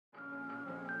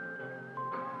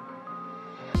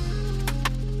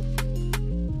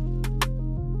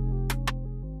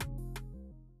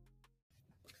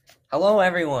Hello,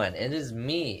 everyone. It is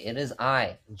me. It is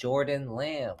I, Jordan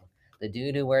Lamb, the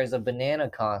dude who wears a banana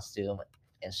costume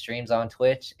and streams on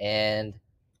Twitch. And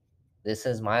this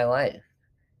is my life.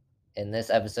 In this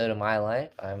episode of my life,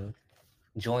 I'm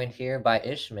joined here by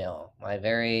Ishmael,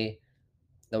 the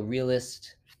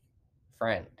realist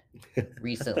friend,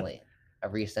 recently,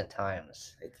 of recent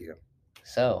times. Thank you.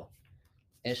 So,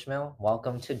 Ishmael,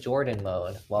 welcome to Jordan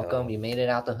mode. Welcome. You made it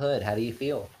out the hood. How do you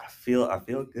feel? I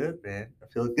feel good, man. I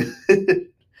feel good.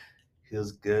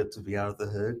 Feels good to be out of the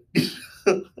hood.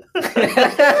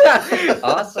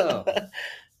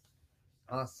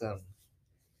 Awesome.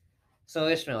 So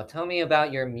Ishmael, tell me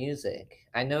about your music.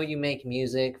 I know you make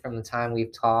music from the time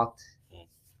we've talked.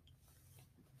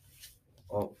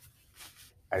 Well,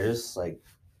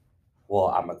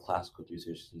 I'm a classical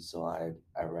musician, so I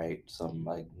write some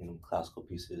classical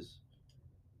pieces.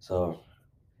 So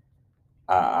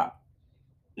I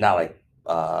not like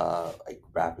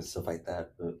rap and stuff like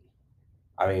that, but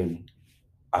I mean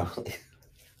I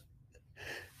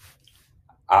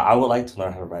I would like to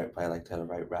learn how to write. But I like to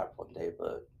write rap one day,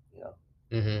 but Yeah,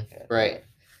 right.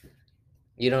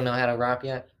 You don't know how to rap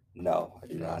yet? No, I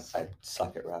do not. I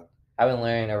suck at rap. I've been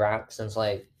learning to rap since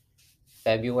like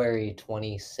February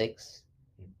 26th.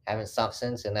 I haven't stopped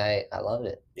since, and I love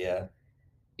it. Yeah.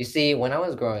 You see, when I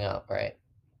was growing up, right,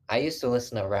 I used to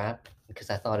listen to rap because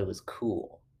I thought it was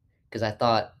cool. Because I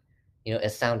thought,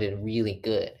 it sounded really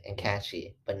good and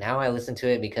catchy. But now I listen to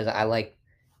it because I like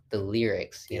the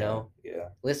lyrics, Yeah.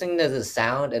 Listening to the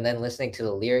sound and then listening to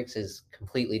the lyrics is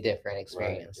completely different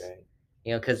experience. Right.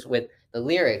 Because with the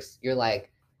lyrics, you're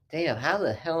like, damn, how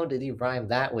the hell did he rhyme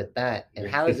that with that? And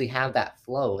how does he have that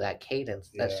flow, that cadence?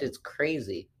 That shit's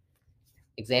crazy.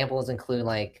 Examples include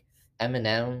like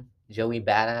Eminem, Joey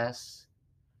Badass,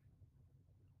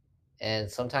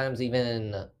 and sometimes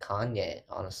even Kanye,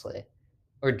 honestly.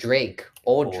 Or Drake,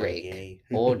 old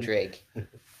Drake.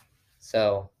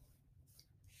 So,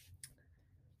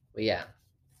 but yeah.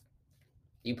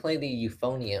 You play the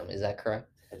euphonium, is that correct?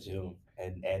 I do.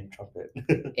 And trumpet.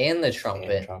 And the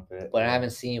trumpet. And trumpet. But I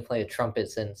haven't seen you play a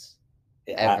trumpet since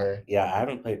ever. I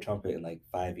haven't played trumpet in like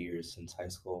 5 years since high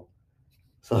school.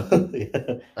 So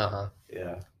yeah.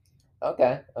 Yeah.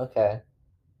 Okay.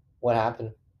 What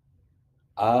happened?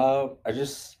 I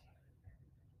just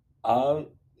so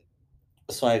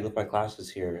like with my classes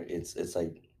here, it's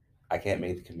like I can't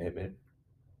make the commitment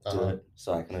to do it,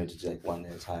 so I can only do like one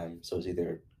at a time. So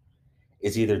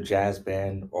it's either jazz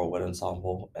band or wind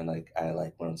ensemble, and like I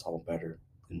like wind ensemble better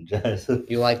than jazz.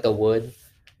 You like the wood?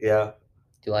 Yeah.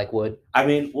 Do you like wood? I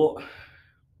mean, well,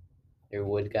 you're a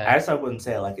wood guy. I guess I wouldn't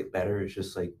say I like it better. It's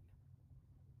just like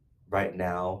right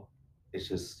now, it's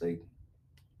just like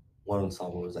wind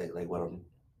ensemble is like what I'm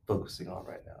focusing on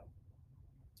right now.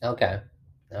 Okay.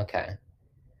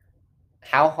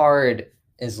 How hard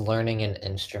is learning an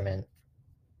instrument?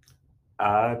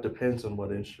 Depends on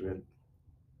what instrument.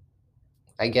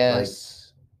 I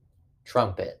guess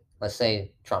trumpet. Let's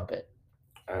say trumpet.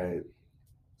 All right.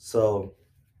 So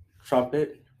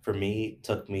trumpet for me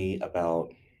took me I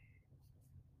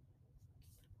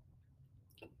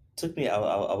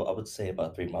would say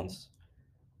about 3 months.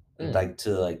 Like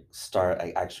to like start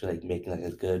like actually like making like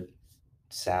a good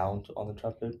sound on the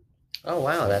trumpet. Oh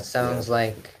wow, that sounds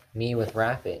like me with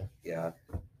rapping. Yeah.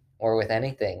 Or with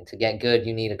anything. To get good,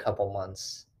 you need a couple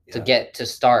months to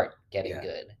start getting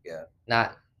good. Yeah.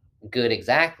 Not good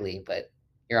exactly, but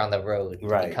you're on the road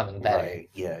to becoming better. Right.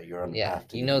 Yeah, you're on the path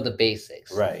to you know the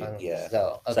basics. Right. Yeah.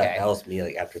 So okay. So that was me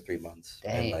like after 3 months.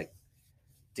 Dang. And like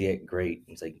to get great,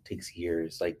 it's like it takes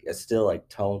years. Like it's still like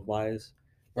tone wise,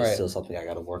 it's still something I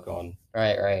gotta work on.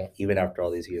 Right. Even after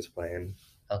all these years playing.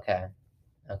 Okay.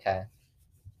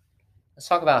 Let's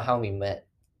talk about how we met.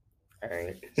 All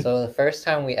right. So the first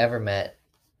time we ever met,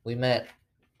 we met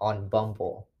on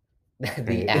Bumble,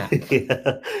 the app.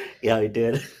 Yeah, we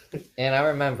did. And I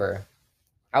remember,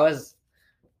 I was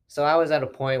at a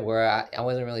point where I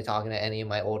wasn't really talking to any of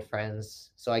my old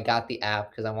friends. So I got the app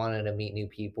because I wanted to meet new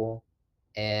people.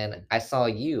 And I saw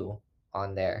you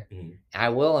on there. Mhm. I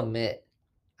will admit,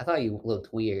 I thought you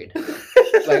looked weird.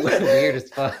 Like weird as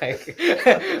fuck.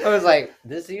 I was like,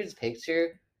 this dude's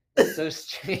picture is so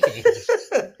strange.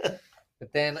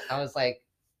 But then I was like,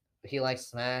 he likes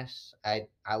Smash. I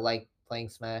like playing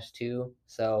Smash too.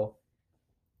 So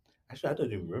actually, I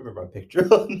don't even remember my picture.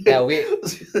 Yeah,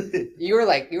 you were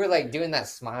like doing that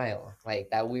smile, like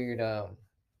that weird. Well,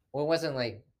 it wasn't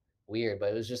like weird,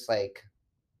 but it was just like,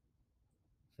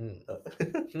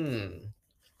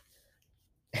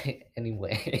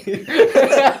 Anyway.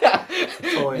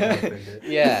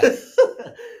 Yeah.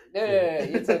 No,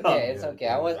 it's okay. It's okay.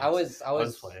 I was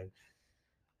playing.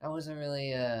 I wasn't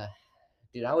really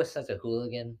Dude, I was such a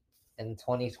hooligan in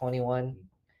 2021.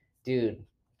 Dude,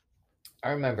 I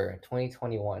remember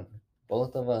 2021.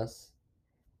 Both of us,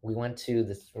 we went to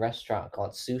this restaurant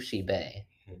called Sushi Bay.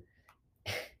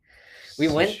 We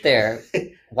went there.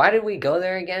 Why did we go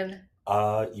there again?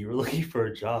 You were looking for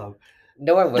a job.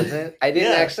 No, I wasn't. I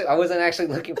didn't Yeah. actually. I wasn't actually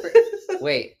looking for.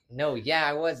 Wait, no. Yeah,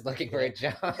 I was looking for a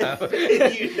job.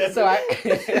 You never- So I.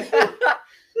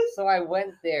 So I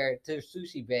went there to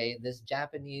Sushi Bay, this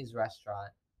Japanese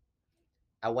restaurant.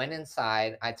 I went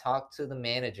inside. I talked to the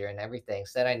manager and everything.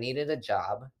 Said I needed a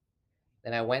job.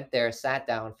 Then I went there, sat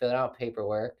down, filled out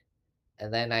paperwork,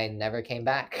 and then I never came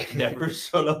back. Never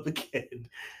showed up again.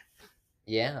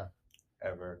 Yeah.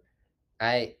 Ever.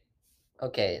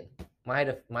 Okay. My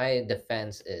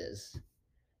defense is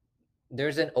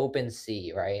there's an open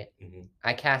sea, right? Mhm.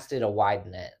 I casted a wide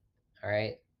net, all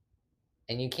right?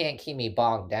 And you can't keep me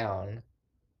bogged down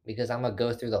because I'm gonna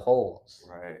go through the holes.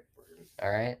 Right. All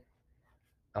right.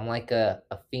 I'm like a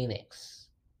phoenix.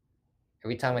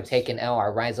 Every time I Yes. take an L, I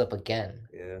rise up again.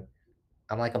 Yeah.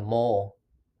 I'm like a mole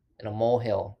in a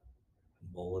molehill.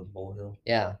 Mole and molehill.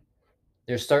 Yeah.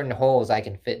 There's certain holes I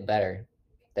can fit better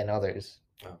than others.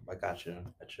 Oh, I got you.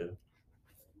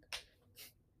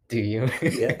 Do you?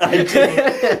 Yeah, I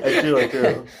do. I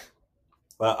do.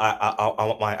 But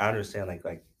I understand like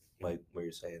what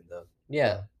you're saying though.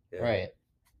 Yeah. Yeah. Right.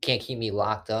 Can't keep me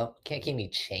locked up. Can't keep me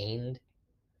chained.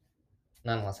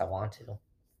 Not unless I want to.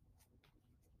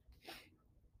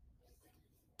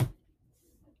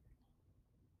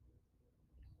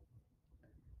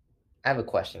 I have a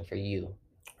question for you.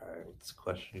 All right. What's the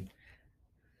question?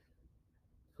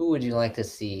 Who would you like to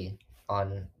see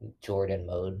on Jordan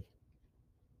mode?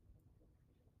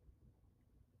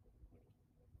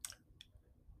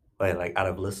 Wait, like out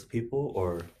of a list of people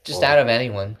or Just out of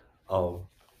anyone. Oh.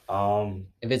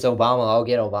 If it's Obama, I'll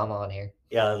get Obama on here.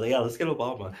 Yeah, let's get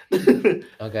Obama.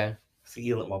 Okay.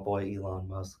 See my boy Elon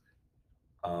Musk.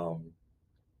 Yeah,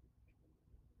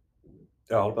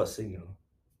 what about seeing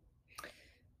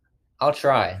I'll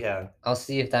try. Yeah, I'll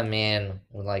see if that man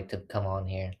would like to come on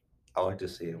here. I like to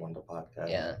see him on the podcast.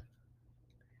 Yeah.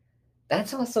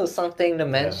 That's also something to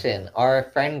mention. Our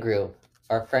friend group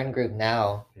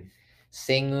now,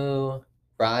 Singu,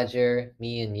 Roger,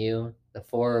 me, and you, the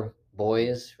 4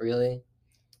 boys, really.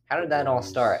 How did that all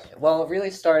start? Well, it really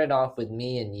started off with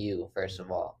me and you, first of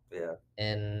all. Yeah.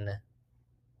 In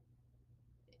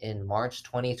March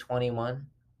 2021.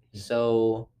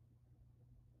 So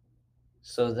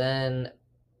then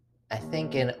I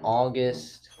think in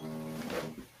August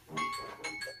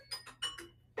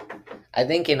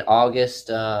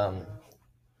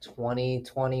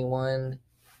 2021,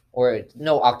 or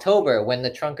no, October, when the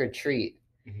trunk or treat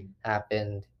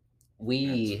happened,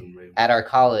 we at our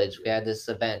college we had this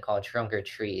event called Trunk or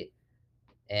Treat,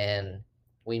 and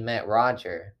we met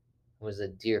Roger, who was a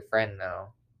dear friend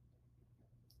now.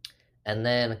 And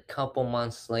then a couple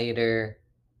months later,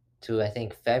 to I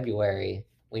think February,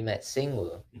 we met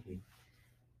Singwoo,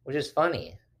 which is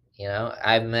funny. You know,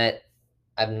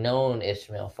 I've known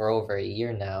Ishmael for over a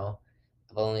year now.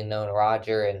 I've only known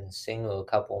Roger and Singwoo a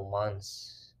couple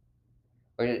months.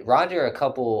 Or Roger a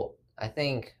couple, I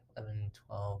think 11,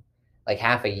 12, like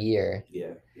half a year.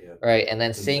 Yeah. Right, and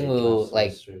then Singwoo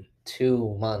like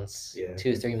 2 months,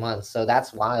 2-3 months. So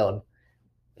that's wild.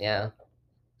 Yeah.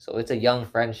 So it's a young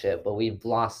friendship, but we've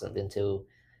blossomed into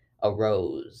a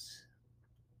rose.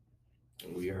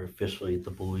 We are officially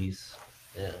the boys.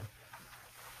 Yeah.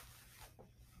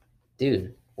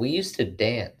 Dude, we used to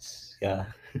dance. Yeah.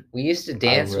 We used to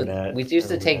dance with that. We used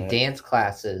to take dance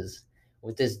classes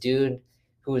with this dude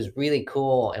who was really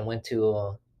cool and went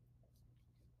to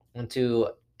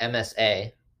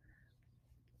MSA.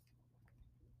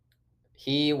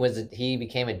 He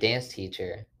became a dance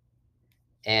teacher,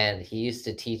 and he used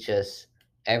to teach us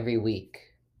every week.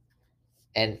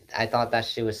 And I thought that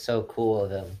shit was so cool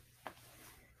of him.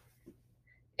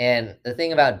 And the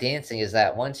thing about dancing is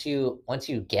that once you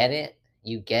get it,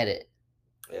 you get it.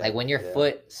 Yeah, like when your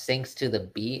foot sinks to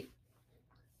the beat,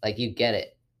 like you get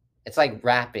it. It's like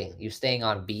rapping, you staying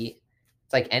on beat.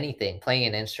 It's like anything, playing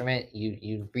an instrument,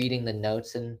 you reading the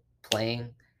notes and playing.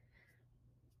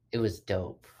 It was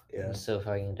dope. Yeah. It was so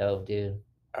fucking dope, dude.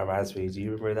 That reminds me, do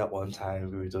you remember that one time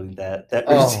we were doing that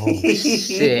Oh, routine?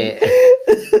 shit.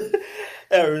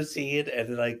 That routine, and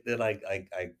then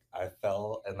I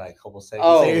fell, and like almost seconds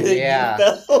Oh, later, you yeah.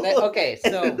 fell. Okay,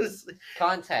 so It was-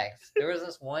 context. There was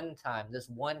this one time, this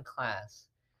one class,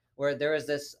 where there was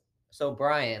this. So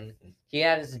Brian, he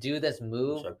had us do this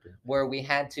move where we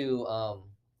had to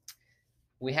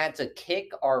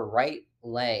kick our right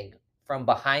leg from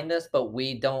behind us, but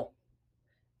we don't.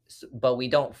 but we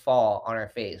don't fall on our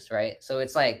face, right? So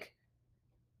it's like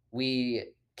we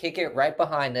kick it right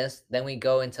behind us, then we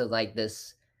go into like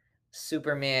this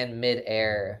Superman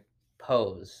midair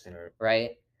pose, Yeah.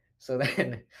 right? So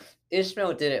then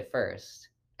Ishmael did it first,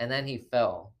 and then he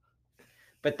fell.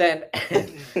 But then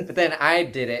but then I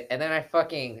did it, and then I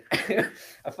fucking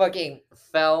I fucking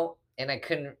fell and I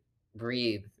couldn't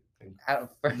breathe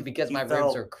because You my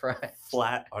ribs were fell crushed.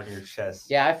 flat on your chest.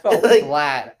 Yeah, I fell Like,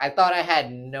 flat. I thought I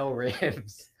had no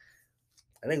ribs.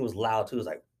 I think it was loud too. It was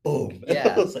like boom.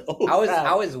 Yeah. I was like, oh I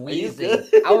crap. was Are you wheezing.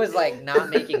 good? I was like not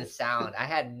making sound. I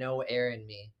had no air in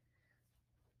me.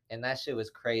 And that shit was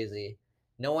crazy.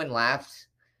 No one laughed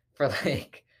for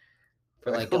like For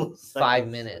a like couple 5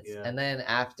 seconds. minutes. Yeah. And then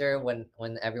after when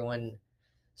everyone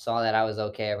saw that I was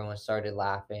okay, everyone started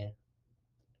laughing.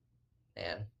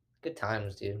 Man, good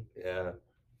times, dude. Yeah.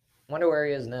 Wonder where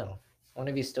he is now. Wonder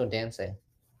if he's still dancing.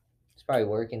 He's probably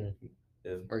working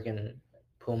Yeah.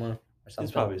 Puma or He's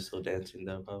something. probably still dancing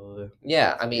though, probably.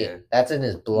 Yeah, I mean Yeah. that's in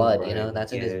his blood, you Right, know,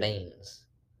 that's in his yeah. veins.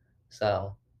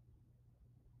 So,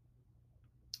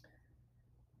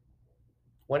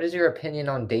 what is your opinion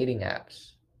on dating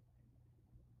apps?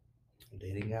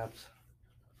 Dating apps.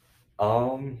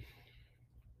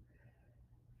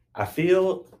 I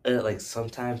feel like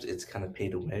sometimes it's kind of pay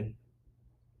to win.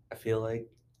 I feel like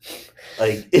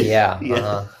Yeah,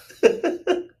 yeah.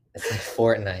 It's like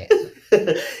Fortnite.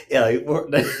 Yeah, like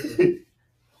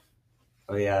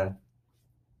oh yeah.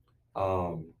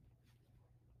 Um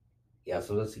yeah,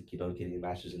 so that's like you don't get any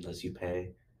matches unless you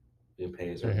pay. You pay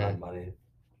a certain amount of money.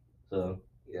 So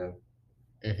yeah.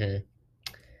 Mhm.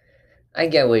 I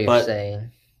get what you're But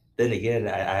saying. then again,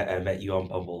 I met you on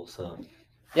Bumble, so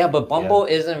Yeah, but yeah. Bumble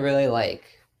isn't really like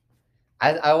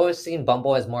I always seen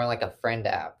Bumble as more like a friend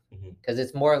app Mhm. because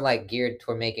it's more like geared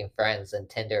toward making friends than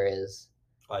Tinder is.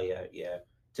 Oh yeah, yeah.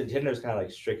 Tinder's kind of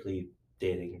like strictly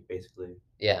dating, basically.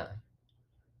 Yeah.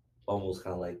 Bumble's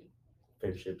kind of like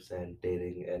friendships and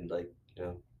dating and like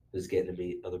just getting to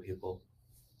meet other people.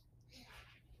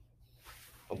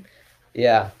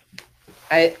 Yeah.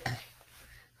 I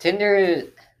Tinder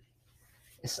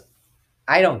is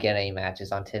I don't get any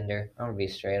matches on Tinder. I'm gonna be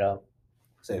straight up.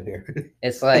 Same here.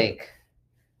 It's like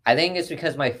I think it's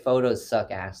because my photos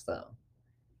suck ass though.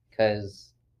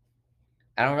 Cause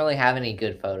I don't really have any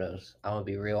good photos. I'm gonna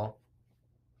be real.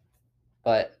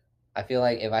 But I feel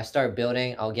like if I start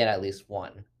building, I'll get at least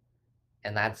one.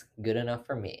 And that's good enough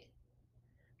for me.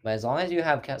 But as long as you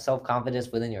have self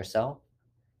confidence within yourself,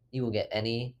 you will get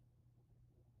any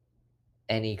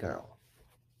girl,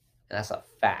 and that's a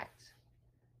fact.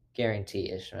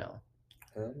 Guarantee, Ishmael.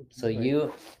 So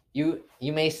Right. you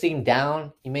may seem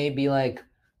down. You may be like,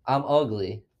 I'm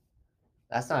ugly.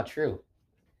 That's not true.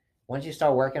 Once you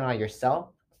start working on yourself,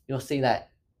 you'll see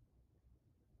that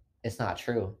it's not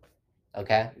true.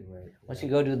 Okay. Right, Once yeah.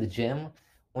 you go to the gym,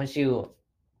 once you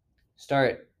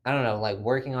start, I don't know, like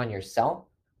working on yourself,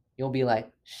 you'll be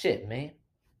like, shit, man,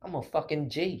 I'm a fucking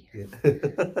G. Yeah.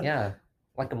 Yeah,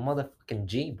 like a motherfucking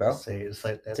G, bro. Say it's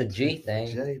like It's a G thing.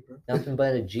 J, bro. Nothing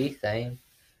but a G thing.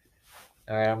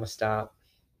 All right, I'm gonna stop.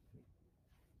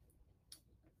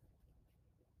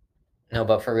 No,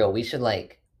 but for real, we should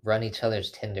like run each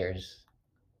other's Tinders.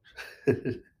 I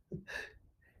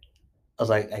was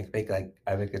like, I make a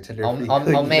Tinder for you. I'll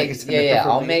You make a make Tinder for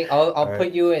I'll me. make I'll All put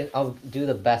right. you in. I'll do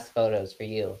the best photos for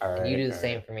you, All and you right, do the all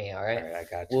same right. for me. All All right. right, I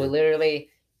got We'll you. literally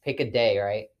pick a day,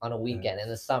 right, on a weekend in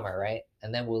the summer, right,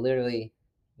 and then we'll literally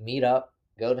meet up,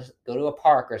 go to a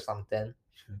park or something,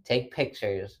 take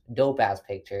pictures, dope ass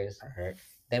pictures. All right.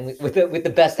 Then with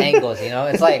the best angles, you know,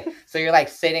 it's like so you're like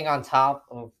sitting on top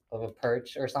of a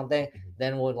perch or something.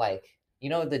 Then we'll like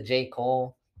the J.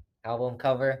 Cole album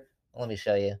cover. Let me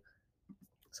show you.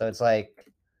 So it's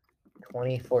like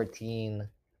 2014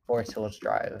 Forest Hills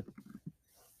Drive.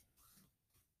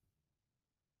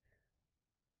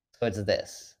 So it's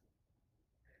this.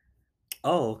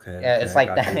 Oh, okay. Yeah, Okay, it's I like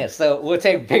got you. that. So we'll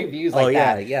take big views Oh like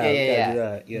yeah, that. yeah. We gotta do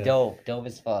that. Yeah. Dope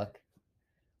as fuck.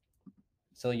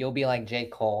 So you'll be like J.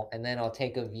 Cole, and then I'll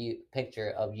take a picture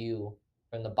of you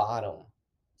from the bottom.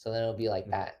 So then it'll be like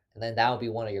that, and then that'll be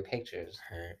one of your pictures.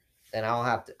 All right. Then I'll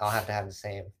have to have the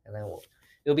same, and then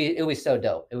it'll be so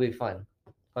dope. It'll be fun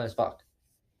as fuck.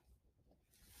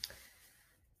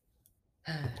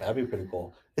 That'd be pretty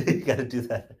cool. You gotta do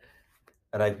that.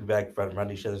 And I'd be back run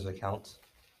each other's accounts.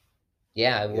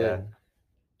 Yeah, I Yeah. would.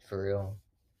 For real,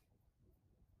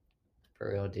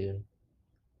 dude.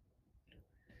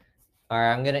 All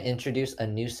right, I'm gonna introduce a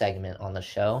new segment on the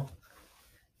show.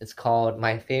 It's called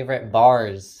My Favorite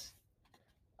Bars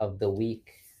of the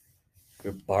Week.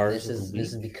 Your bars This of the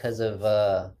is week. because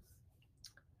of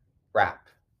rap.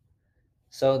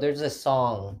 So there's this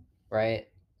song, right?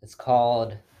 It's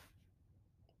called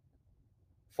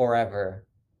Forever,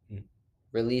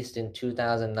 released in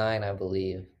 2009, I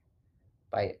believe,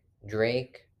 by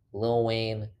Drake, Lil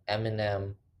Wayne,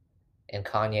 Eminem, and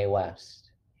Kanye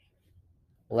West.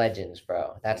 Legends,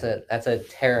 bro. That's a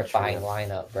terrifying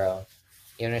lineup, bro.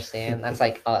 You understand? That's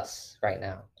like us right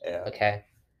now. Yeah. Okay.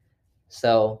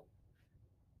 So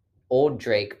old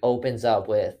Drake opens up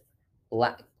with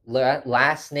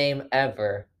last name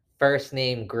ever, first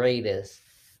name greatest,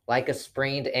 like a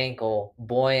sprained ankle.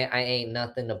 Boy, I ain't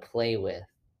nothing to play with.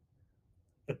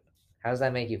 How does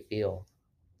that make you feel?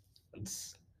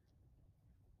 It's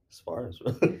sparse.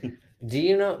 Do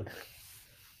you know?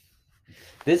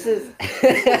 This is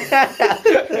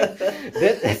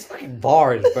that's fucking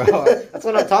bars, bro. That's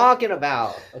what I'm talking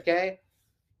about. Okay,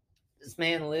 this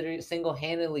man literally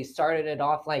single-handedly started it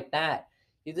off like that.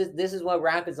 This is what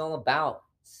rap is all about: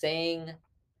 saying,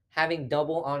 having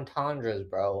double entendres,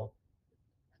 bro,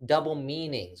 double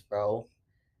meanings, bro.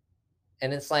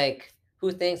 And it's like,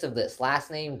 who thinks of this?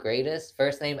 Last name greatest,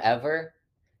 first name ever.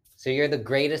 So you're the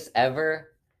greatest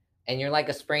ever, and you're like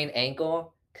a sprained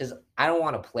ankle. Cause I don't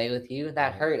want to play with you.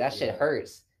 That hurt. That shit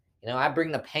hurts. You know, I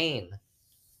bring the pain.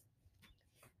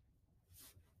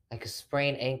 Like a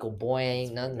sprained ankle, boy,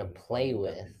 ain't nothing to play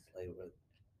with.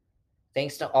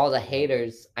 Thanks to all the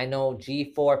haters, I know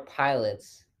G4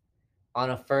 pilots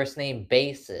on a first name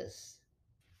basis.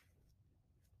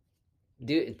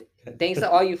 Dude, thanks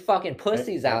to all you fucking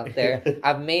pussies out there,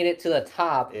 I've made it to the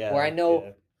top where I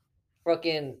know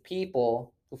fucking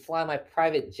people who fly my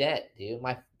private jet, dude,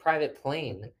 my private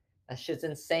plane. That shit's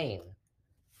insane.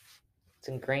 It's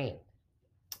ingrained.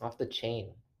 Off the chain.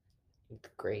 With the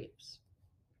grapes.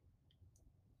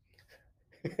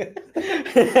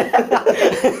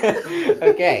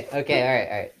 okay, all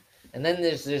right. And then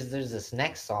there's this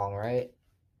next song, right?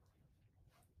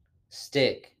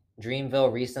 Stick.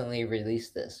 Dreamville recently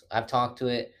released this. I've talked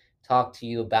to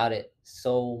you about it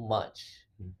so much.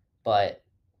 But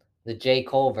the J.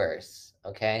 Cole verse,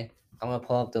 okay? I'm gonna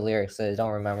pull up the lyrics so I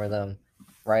don't remember them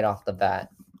right off the bat.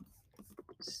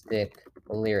 Stick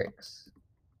lyrics.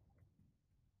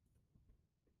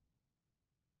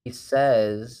 He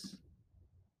says,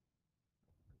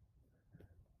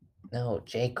 no,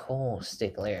 J. Cole,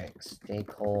 stick lyrics. J.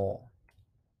 Cole.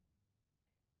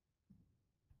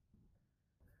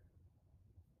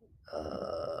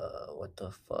 What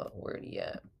the fuck? Where'd he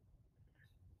at?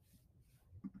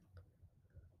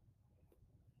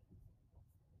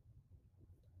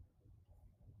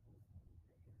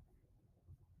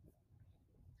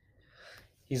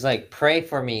 He's like, pray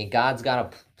for me. God's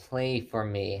gotta play for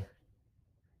me.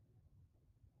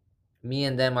 Me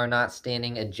and them are not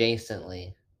standing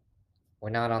adjacently. We're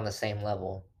not on the same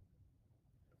level.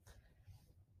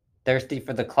 Thirsty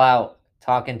for the clout,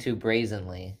 talking too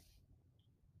brazenly.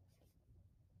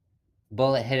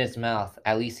 Bullet hit his mouth.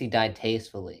 At least he died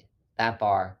tastefully. That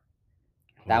bar.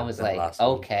 That was that like,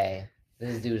 okay,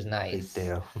 this dude's nice.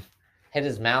 Damn. Hit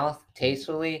his mouth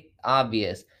tastefully?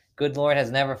 Obvious. Good Lord has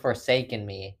never forsaken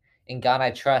me. In God I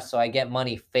trust, so I get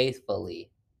money faithfully.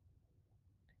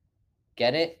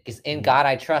 Get it? Because in God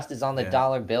I trust is on the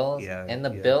dollar bills. And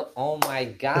the bill. Oh my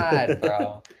God,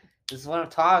 bro. This is what I'm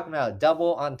talking about.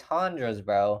 Double entendres,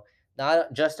 bro.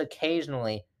 Not just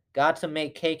occasionally. Got to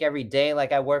make cake every day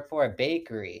like I work for a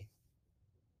bakery.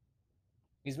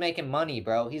 He's making money,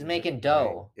 bro. He's making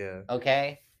dough. Right. Yeah.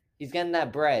 Okay? He's getting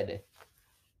that bread.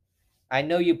 I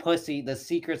know you pussy. The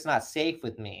secret's not safe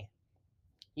with me.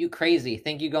 You crazy.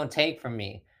 Think you gonna take from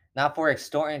me. Not for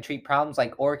extort and treat problems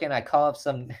like Orkin. I call up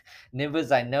some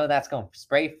nibbles I know that's gonna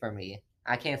spray for me.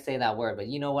 I can't say that word, but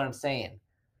you know what I'm saying.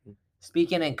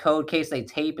 Speaking in code case they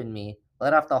taping me.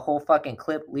 Let off the whole fucking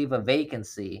clip, leave a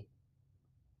vacancy.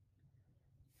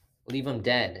 Leave them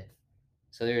dead.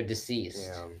 So they're deceased.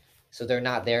 Yeah. So they're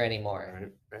not there anymore.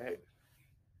 Right.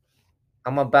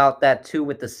 I'm about that too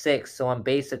with the 6, so I'm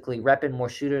basically repping more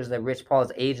shooters than Rich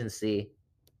Paul's agency.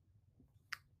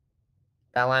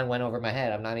 That line went over my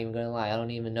head. I'm not even going to lie. I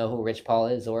don't even know who Rich Paul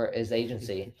is or his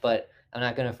agency, but I'm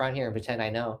not going to front here and pretend I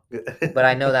know. But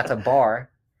I know that's a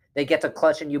bar. They get to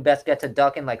clutch and you best get to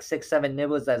ducking like 6-7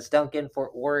 nibbles that's dunking for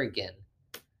Oregon.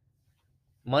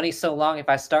 Money so long, if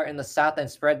I start in the South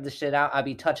and spread the shit out, I'd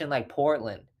be touching like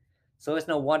Portland. So it's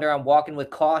no wonder I'm walking with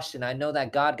caution. I know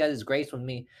that God got his grace with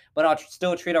me, but I'll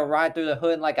still treat a ride through the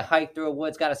hood like a hike through a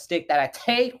woods. Got a stick that I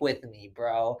take with me,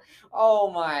 bro. Oh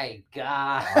my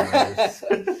God.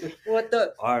 What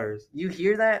the? Ours. You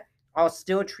hear that? I'll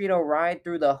still treat a ride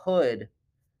through the hood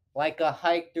like a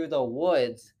hike through the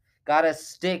woods. Got a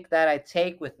stick that I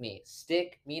take with me.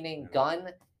 Stick meaning gun.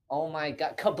 Oh my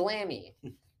God. Kablammy.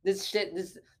 This shit.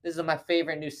 This is my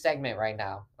favorite new segment right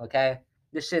now. Okay,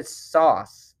 this shit's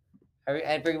sauce.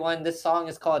 Everyone, this song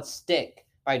is called "Stick"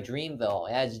 by Dreamville.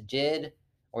 It has Jid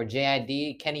or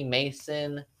JID, Kenny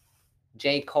Mason,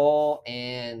 J. Cole,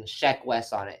 and Sheck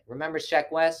West on it. Remember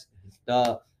Sheck West,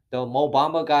 the Mo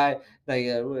Bamba guy, like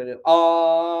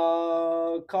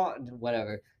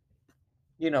whatever.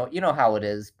 You know how it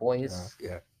is, boys.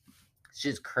 Yeah. It's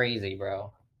just crazy,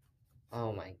 bro.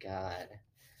 Oh my god.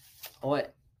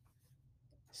 What?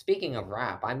 Speaking of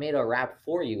rap, I made a rap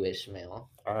for you, Ishmael.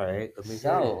 All right. Let me hear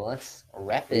So it. let's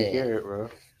rep Let me it. hear it, bro.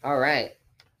 All right,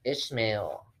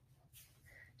 Ishmael.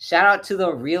 Shout out to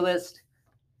the realest.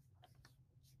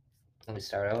 Let me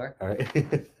start over. All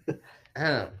right.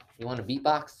 You want a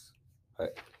beatbox? All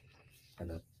right. I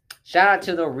know. Shout out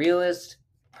to the realest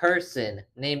person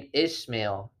named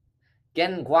Ishmael.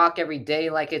 Getting guac every day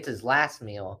like it's his last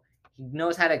meal. He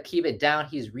knows how to keep it down,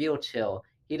 he's real chill.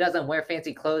 He doesn't wear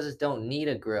fancy clothes, don't need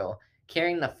a grill.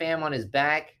 Carrying the fam on his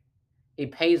back, he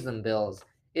pays them bills.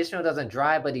 Ishmael doesn't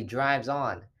drive, but he drives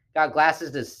on. Got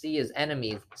glasses to see his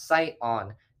enemies, sight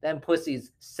on. Them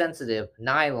pussies sensitive,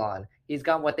 nylon. He's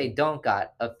got what they don't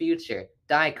got, a future,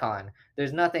 daikon.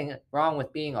 There's nothing wrong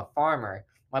with being a farmer.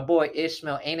 My boy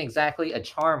Ishmael ain't exactly a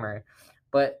charmer,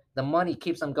 but the money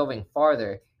keeps him going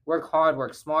farther. Work hard,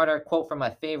 work smarter. Quote from my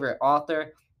favorite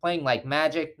author. Playing like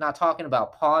magic, not talking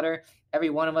about Potter. Every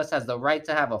one of us has the right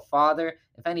to have a father.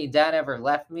 If any dad ever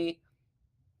left me,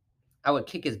 I would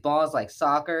kick his balls like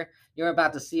soccer. You're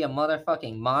about to see a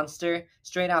motherfucking monster.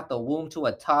 Straight out the womb to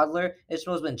a toddler.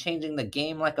 Ishmael's been changing the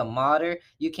game like a modder.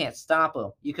 You can't stop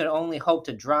him. You could only hope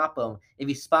to drop him. If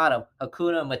you spot him,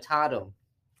 Hakuna Matata.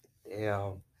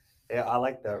 Damn. Yeah, I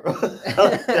like that, bro. I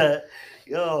like that.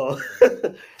 Yo.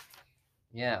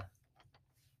 Yeah,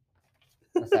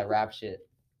 that's that rap shit.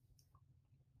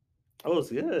 That was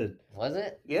good. Was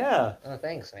it? Yeah. Oh,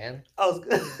 thanks, man. That was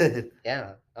good.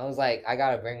 Yeah, I was like, I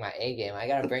gotta bring my A game. I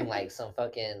gotta bring like some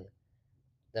fucking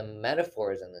the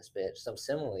metaphors in this bitch, some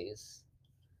similes.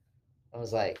 I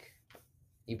was like,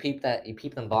 you peep that? You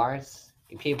peep them bars?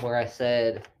 You peep where I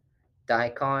said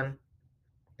daikon?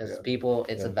 Because Yeah. people,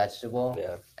 it's a Yeah. vegetable,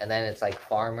 Yeah. and then it's like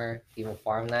farmer. People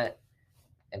farm that,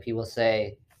 and people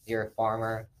say you're a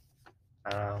farmer. I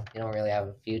don't know. You don't really have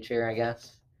a future, I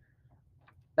guess.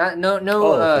 Not no no.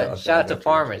 Oh, okay, okay, I Shout out to got you.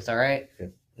 farmers. All right. Yeah.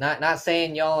 Not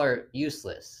saying y'all are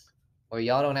useless or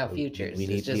y'all don't have We- futures. we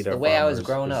need- It's just need the our way I was farmers,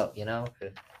 grown 'cause- up. You know.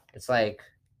 Okay. It's like,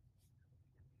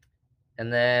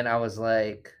 and then I was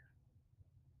like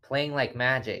playing like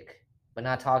magic, but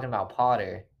not talking about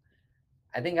Potter.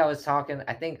 I think I was talking.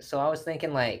 I think so. I was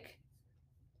thinking like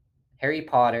Harry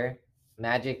Potter,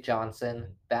 Magic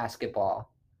Johnson,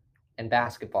 basketball, and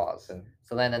basketballs. Okay.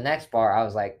 So then the next bar, I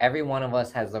was like, every one of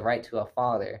us has the right to a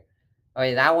father. I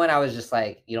mean, that one, I was just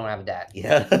like, you don't have a dad.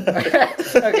 Yeah.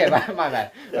 Okay, my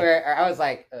bad. Yeah. Or I was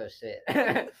like, oh shit.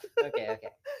 Okay.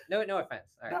 No offense.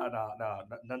 All right. No,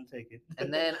 none taken.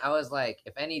 And then I was like,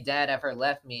 if any dad ever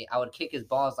left me, I would kick his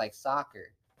balls like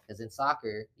soccer. Because in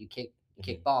soccer, you kick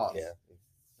balls. Yeah.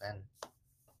 And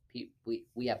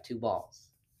we have two balls.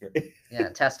 Yeah,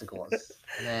 testicles.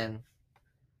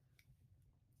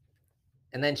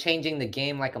 And then changing the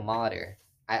game like a modder.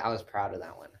 I was proud of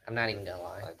that one. I'm not even gonna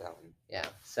lie. I like that one. Yeah.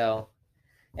 So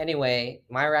anyway,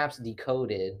 my rap's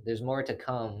decoded. There's more to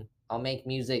come. I'll make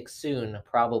music soon,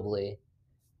 probably.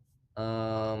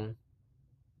 It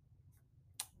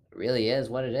really is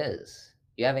what it is.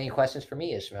 You have any questions for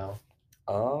me, Ishmael?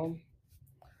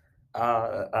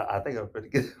 I think I'm pretty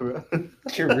good, bro.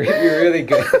 You're really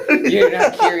good. You're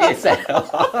not curious at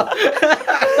all.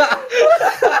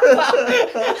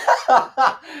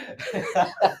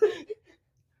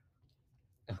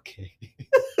 Okay.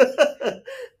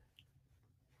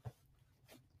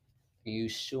 Are you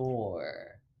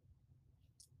sure?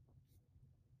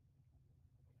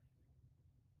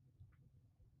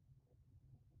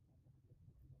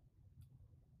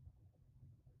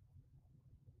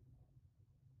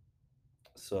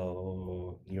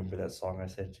 So you remember that song I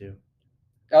sent you?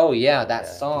 Oh yeah, that Yeah,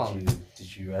 song.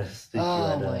 Did you read?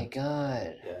 Oh my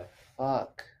god. Yeah.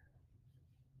 Fuck.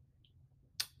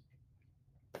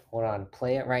 Hold on,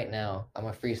 play it right now. I'm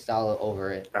gonna freestyle it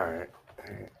over it. All right.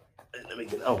 Let me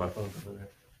get. Oh, my phone's over there.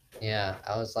 Yeah,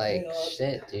 I was like, Hang on.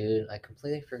 shit, dude. I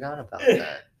completely forgot about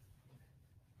that.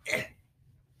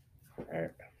 All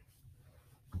right.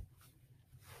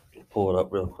 Pull it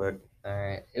up real quick. All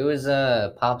right, it was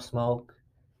Pop Smoke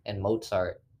and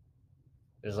Mozart.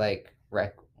 It was like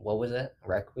what was it?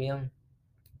 Requiem.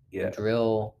 Yeah.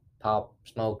 Drill, Pop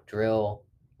Smoke, drill,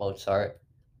 Mozart.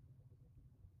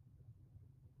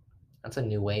 That's a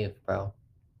new wave, bro.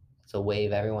 It's a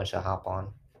wave everyone should hop on.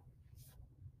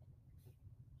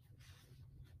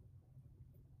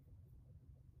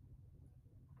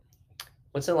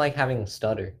 What's it like having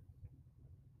stutter?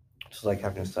 Just like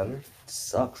having a stutter, it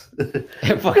sucks.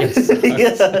 It fucking sucks.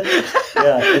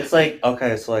 Yeah. It's like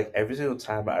okay, so like every single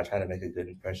time I try to make a good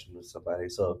impression with somebody,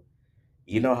 so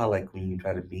you know how like when you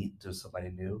try to meet to somebody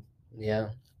new, Yeah.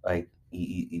 like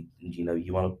you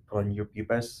want to put on your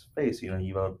best face, you want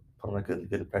to put on a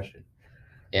good impression.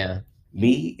 Yeah.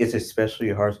 Me, it's especially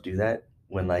hard to do that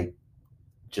when like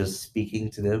just speaking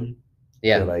to them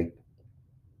Yeah. could like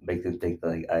make them think that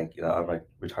like I'm like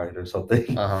retarded or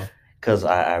something Uh-huh. because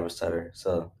I have a stutter.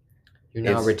 So You're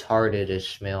not it's retarded,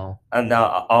 Ishmael. and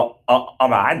now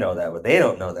I know that, but they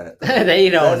don't know that though. They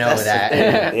don't know That's the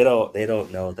thing. that. They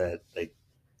don't know that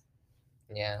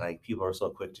Yeah. like people are so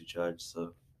quick to judge.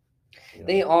 So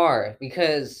They are,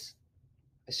 because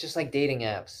it's just like dating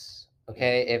apps.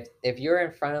 Okay? If you're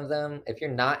in front of them, if you're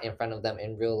not in front of them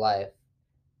in real life,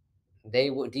 they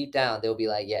will deep down they'll be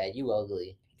like, "Yeah, you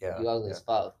ugly. yeah, You ugly yeah. as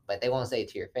fuck." But they won't say it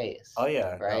to your face. Oh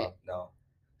yeah, Right? no.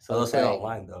 But So they'll it's say it like,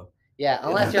 online though. yeah, You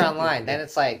unless you're know? online, then Yeah,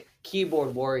 it's like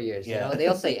keyboard warriors, yeah.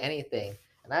 they'll say anything.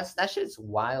 And that shit's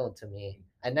wild to me.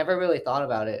 I never really thought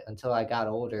about it until I got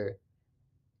older.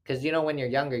 Cause when you're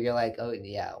younger, you're like, oh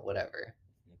yeah, whatever.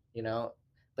 You know?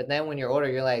 But then when you're older,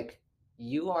 you're like,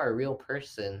 you are a real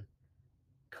person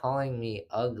calling me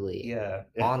ugly Yeah,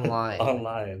 online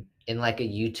online. in like a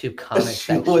YouTube comment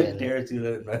You wouldn't section. dare do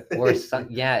that, man. Or some,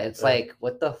 yeah, it's Yeah, like,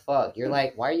 what the fuck? You're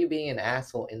like, why are you being an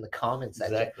asshole in the comment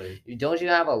section? exactly, Don't you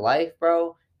have a life,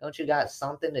 bro? Don't you got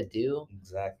something to do?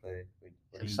 exactly. Like,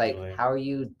 what are It's you like, doing? how are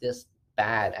you this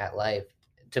bad at life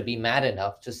to be mad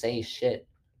enough to say shit?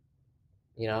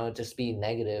 Just be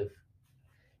negative.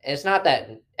 And it's not that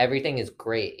everything is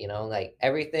great, like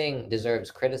everything deserves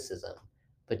criticism,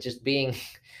 but just being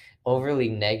overly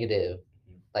negative,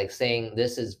 like saying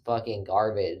this is fucking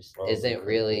garbage, Overly isn't critical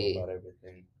really, about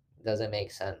everything. doesn't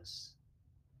make sense.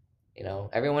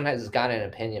 Everyone has got an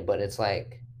opinion, but it's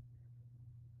like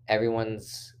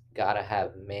everyone's gotta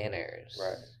have manners.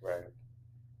 Right, right.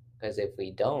 Because if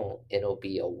we don't, it'll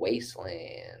be a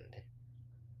wasteland.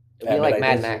 It'll Yeah, I be mean, like like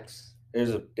Mad Max.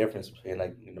 there's a difference between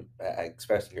like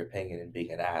expressing your opinion and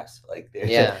being an ass. Like there's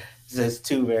Yeah, just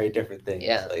two very different things.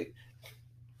 yeah. Like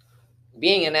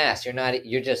Being an ass, you're not.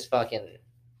 You're just fucking.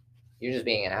 You're just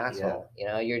being an yeah, asshole.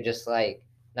 You're just like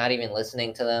not even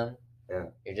listening to them. yeah,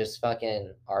 You're just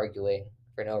fucking arguing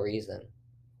for no reason.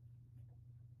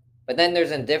 But then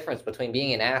there's a difference between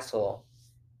being an asshole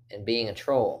and being a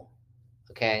troll.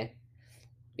 Okay,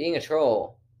 being a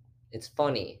troll, it's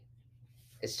funny.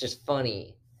 It's just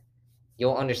funny.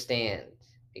 You'll understand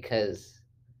because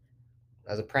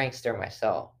I was a prankster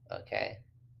myself. Okay,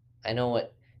 I know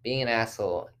what being an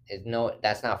asshole is. No,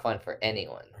 that's not fun for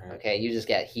anyone. right. Okay, you just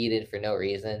get heated for no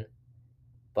reason.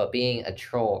 But being a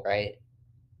troll, right?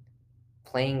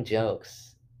 Playing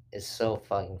jokes is so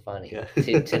fucking funny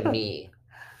Yeah. to me,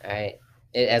 right?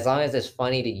 As long as it's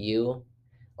funny to you,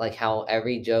 like how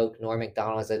every joke Norm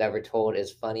Macdonald has ever told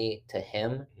is funny to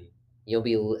him, you'll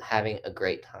be having a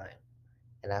great time.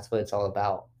 And that's what it's all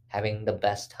about, having the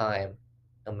best time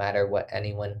no matter what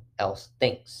anyone else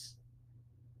thinks.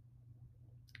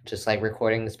 Just like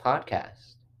recording this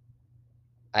podcast.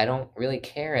 I don't really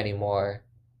care anymore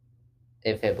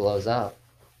if it blows up.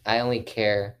 I only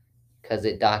care because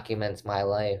it documents my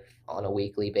life on a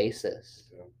weekly basis.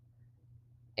 Yeah.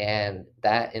 And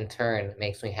that in turn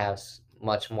makes me have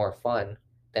much more fun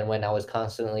than when I was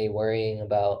constantly worrying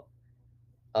about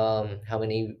how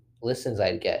many listens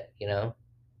I'd get.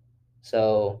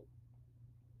 So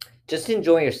just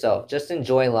enjoy yourself. Just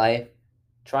enjoy life.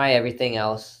 Try everything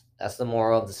else. That's the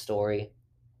moral of the story.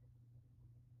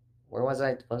 Where was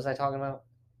I? What was I talking about?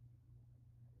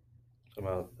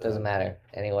 About Doesn't matter.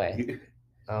 Anyway,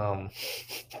 um,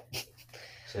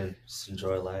 just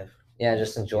enjoy life. yeah,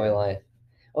 just enjoy life.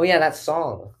 Oh yeah, that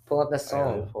song. Pull up that I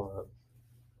gotta song. pull up.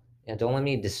 Yeah, don't let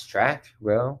me distract,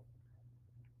 bro.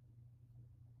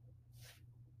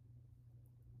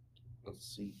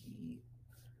 Let's see.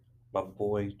 My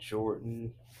boy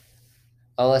Jordan.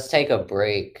 Oh, let's take a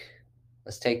break.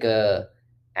 Let's take a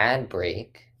ad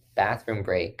break, bathroom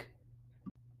break.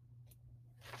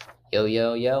 Yo,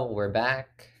 yo, yo, we're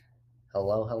back.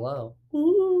 Hello, hello.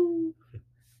 Woo!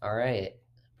 All right,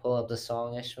 pull up the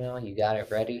song, Ishmael. You got it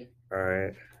ready? All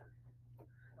right.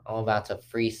 I'm about to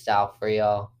freestyle for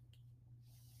y'all.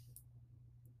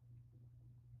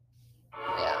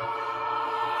 Yeah.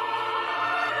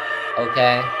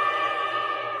 Okay.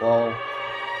 Whoa.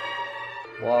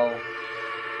 Whoa.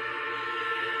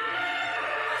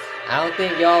 I don't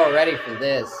think y'all are ready for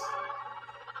this.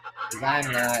 Because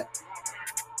I'm not.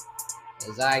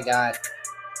 Because I got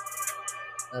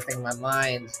nothing in my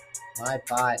mind. My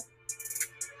pot.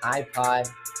 iPod.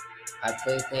 I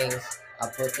play things. I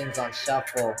put things on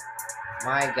shuffle.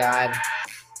 My God,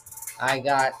 I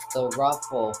got the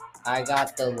ruffle. I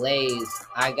got the lays.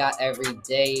 I got every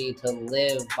day to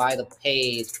live by the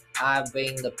page. I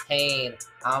bring the pain.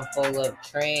 I'm full of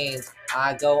trains.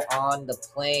 I go on the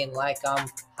plane like I'm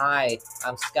high.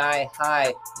 I'm sky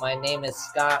high. My name is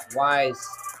Scott Wise.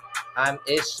 I'm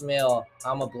Ishmael.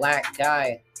 I'm a black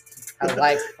guy. I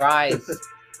like fries.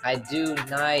 I do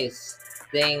nice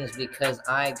things because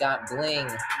I got bling.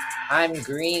 I'm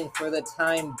green for the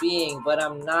time being, but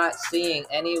I'm not seeing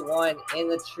anyone in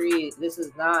the tree. This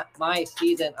is not my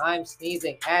season. I'm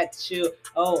sneezing at you.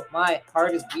 Oh, my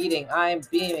heart is beating. I'm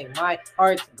beaming. My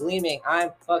heart's gleaming. I'm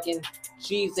fucking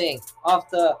cheesing off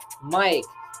the mic.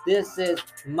 This is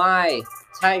my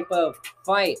type of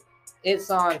fight. It's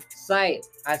on sight.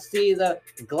 I see the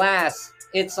glass.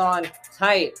 It's on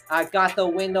tight. I got the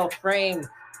window frame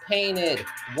painted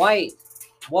white.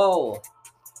 Whoa.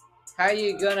 How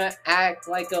you gonna act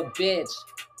like a bitch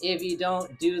if you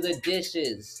don't do the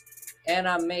dishes? And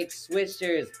I make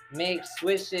swishers, make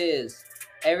swishes.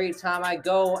 Every time I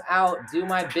go out, do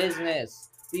my business.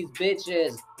 These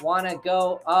bitches wanna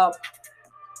go up,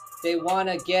 they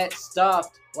wanna get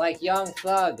stuffed like Young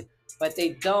Thug, but they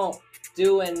don't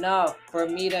do enough for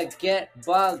me to get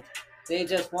bugged. They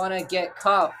just wanna get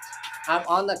cuffed. I'm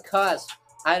on the cusp.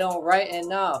 I don't write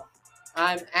enough.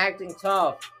 I'm acting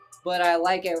tough, but I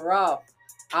like it rough.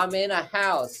 I'm in a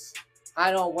house.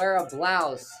 I don't wear a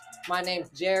blouse. My name's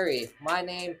Jerry. My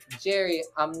name's Jerry.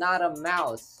 I'm not a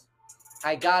mouse.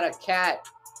 I got a cat.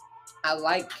 I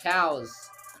like cows.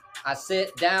 I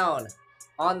sit down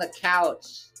on the couch.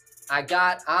 I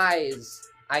got eyes.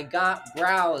 I got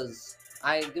brows.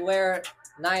 I wear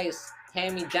nice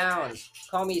hand-me-downs.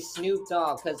 Call me Snoop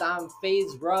Dogg, cause I'm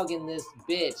FaZe Rug in this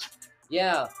bitch.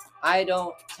 Yeah, I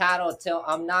don't tattle till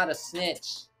I'm not a snitch.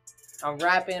 I'm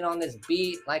rapping on this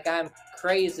beat like I'm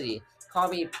crazy. Call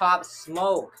me Pop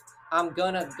Smoke. I'm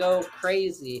gonna go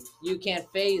crazy. You can't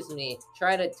phase me.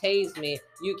 Try to tase me.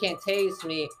 You can't taste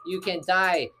me. You can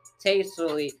die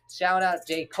tastefully. Shout out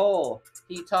J. Cole.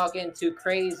 He talking too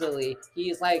crazily.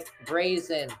 He's like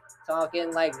brazen.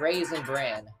 Talking like Raisin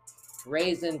Bran.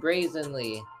 Raisin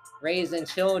brazenly. Raising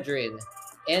children.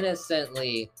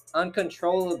 Innocently.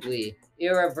 Uncontrollably.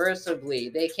 Irreversibly.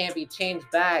 They can't be changed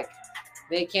back.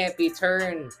 They can't be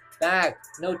turned back.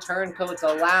 No turncoats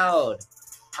allowed.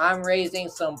 I'm raising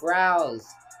some brows.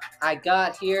 I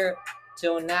got here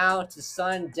till now to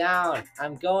sundown.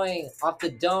 I'm going off the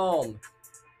dome.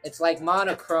 It's like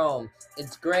monochrome.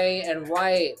 It's gray and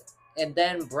white and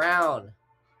then brown.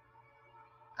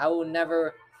 I will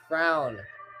never frown.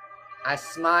 I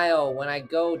smile when I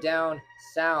go down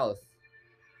south.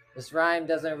 This rhyme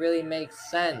doesn't really make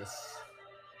sense.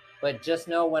 But just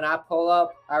know when I pull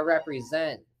up, I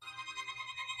represent.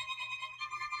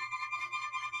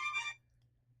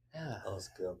 That was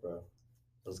good, bro. It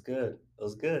was good. It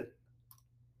was good.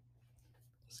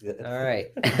 It All right.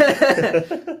 was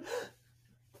good.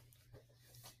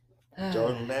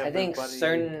 Jordan Lamb, I think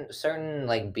everybody. certain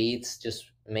like beats just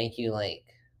make you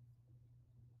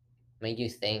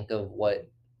think of what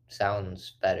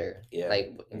sounds better. Yeah.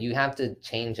 Like you have to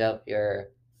change up your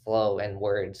flow and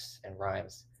words and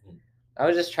rhymes. Mhm. I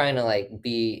was just trying to like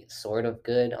be sort of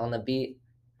good on the beat.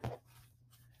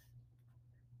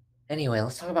 Anyway,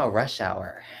 let's talk about Rush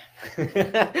Hour.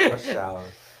 Rush Hour.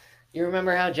 You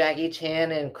remember how Jackie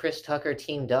Chan and Chris Tucker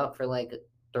teamed up for like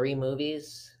 3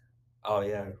 movies? Oh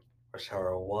yeah. Rush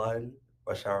Hour 1,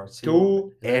 Rush Hour 2,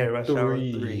 Two and and Rush Hour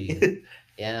 3. 3.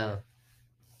 Yeah.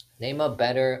 Name a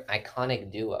better iconic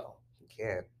duo. You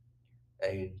can't.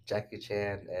 I mean, Jackie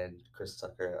Chan and Chris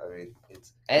Tucker. I mean, it's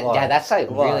come And yeah, on, that's like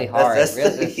come really on. hard.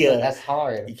 That's yeah. That's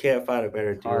hard. You can't find a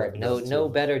better duo Hard. than No those two.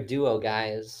 better duo,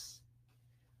 guys.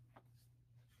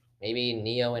 Maybe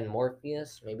Neo and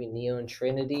Morpheus. Maybe Neo and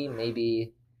Trinity.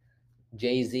 Maybe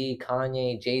Jay-Z,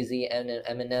 Kanye, Jay-Z and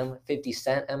Eminem. 50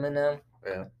 Cent, Eminem.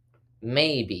 Yeah,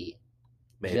 Maybe.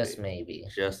 maybe. Just maybe.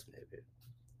 Just maybe.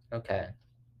 Okay.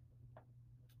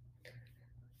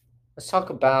 Let's talk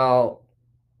about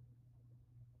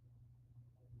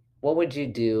what would you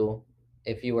do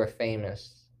if you were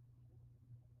famous?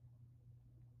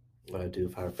 What I do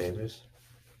if I'm famous?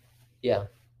 Yeah.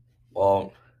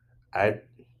 Well, I,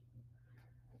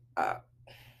 I,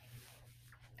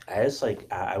 I just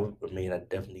like I mean, I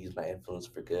definitely use my influence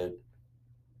for good.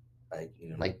 Like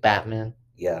Like Batman.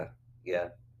 yeah, yeah,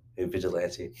 a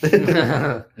vigilante.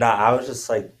 Right. Nah, I was just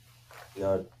like,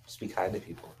 just be kind to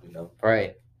people.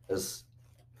 Just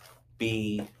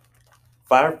be.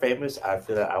 If I'm famous, I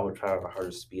feel that I would try my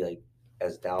hardest to be like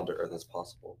as down to earth as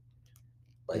possible.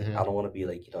 Like I Mhm. don't want to be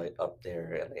like like up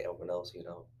there and like everyone else.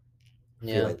 feel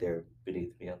Yeah. like they're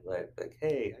beneath me. I'm like,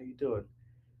 hey, how you doing?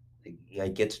 Like, I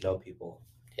get to know people.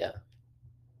 Yeah.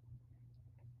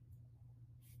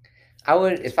 I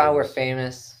would, It's if I were famous.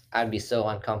 famous, I'd be so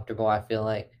uncomfortable, I feel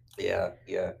like. Yeah,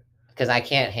 yeah. Because I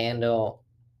can't handle,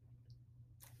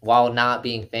 while not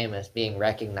being famous, being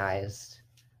recognized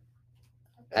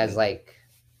as And like,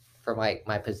 for my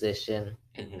position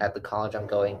mhm, at the college I'm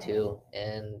going to.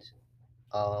 And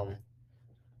I don't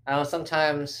know,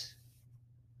 sometimes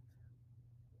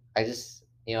I just,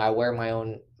 I wear my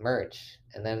own merch.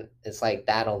 And then it's like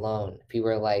that alone. People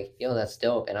are like, yo, that's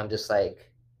dope. And I'm just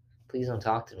like, please don't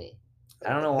talk to me.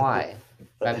 I don't know why.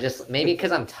 But I'm just, maybe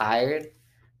because I'm tired,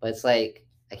 but it's like,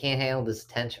 I can't handle this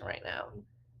attention right now.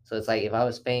 So it's like, if I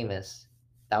was famous,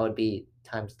 that would be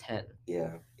times 10.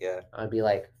 yeah, yeah. I'd be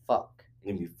like, fuck.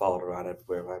 You can be followed around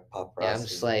everywhere by Yeah, I'm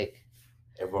just paparazzi. like,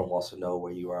 Everyone wants to know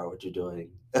where you are, what you're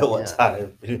doing, at what yeah.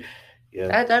 time.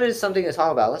 Yeah. That is something to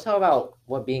talk about. Let's talk about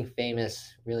what being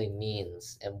famous really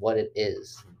means and what it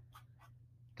is.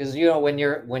 Because when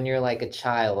you're like a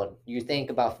child, you think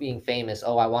about being famous.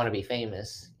 Oh, I want to be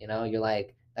famous. You're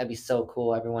like, that'd be so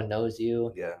cool. Everyone knows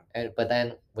you. Yeah, But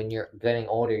then when you're getting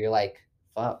older, you're like,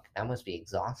 fuck, that must be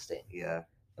exhausting. yeah.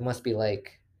 It must be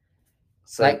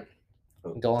It's like,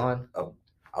 oh, go on. I was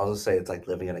gonna say it's like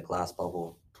living in a glass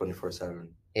bubble 24/7.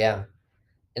 Yeah.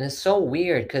 And it's so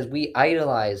weird because we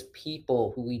idolize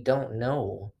people who we don't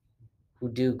know who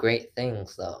do great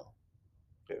things, though.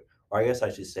 Yeah. Or I guess I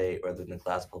should say, rather than a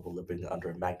glass bubble, living under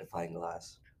a magnifying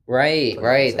glass Right,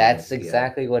 right. 24/7. That's Yeah,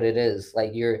 exactly what it is.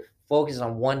 Like you're focused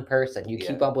on one person. You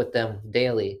keep yeah, up with them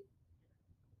daily.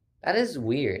 That is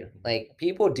weird. Like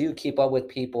people do keep up with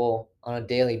people on a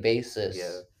daily yeah.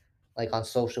 basis, like on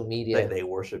social Like media. they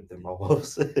worship them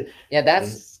almost. Yeah, And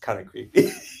it's kind of creepy,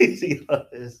 to be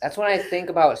honest. that's when I think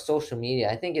about social media.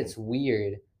 I think Mm, it's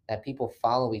weird that people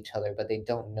follow each other but they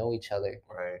don't know each other.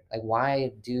 right. Like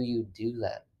why do you do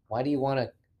that? Why do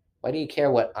you care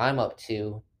what I'm up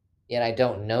to yet I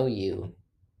don't know Mhm, you?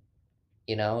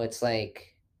 It's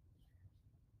like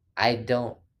I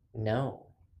don't know.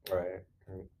 right.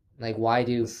 Right. Like why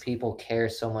do This- people care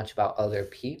so much about other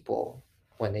people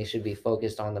when they should be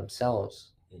focused on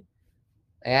themselves? mm,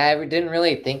 And didn't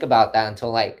really think about that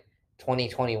until like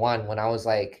 2021 when I was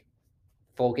like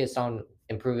focused on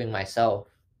improving myself.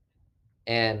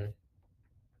 And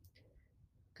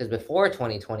because before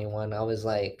 2021, I was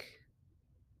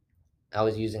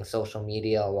using social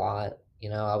media a lot.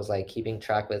 I was like keeping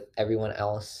track with everyone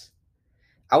else.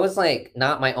 I was like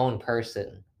not my own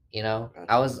person. I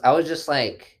Gotcha. was I was just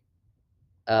like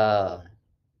uh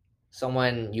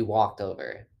someone you walked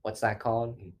over. What's that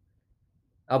called? Mm,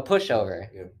 A pushover,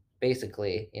 yeah.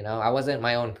 basically. I wasn't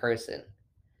my own person.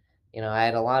 I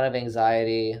had a lot of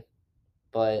anxiety,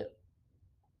 but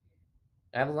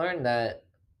I've learned that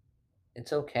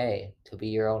it's okay to be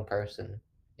your own person,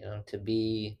 to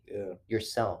be Yeah.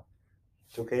 yourself.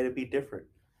 It's okay to be different.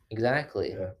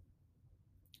 Exactly. Yeah.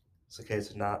 It's okay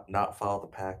to not follow the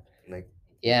pack. Like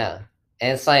Yeah.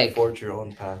 And it's like forge your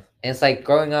own path.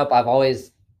 growing up I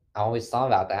always thought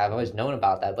about that. I've always known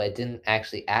about that, but I didn't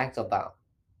actually act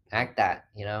that.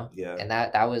 Yeah. And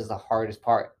that was the hardest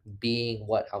part, being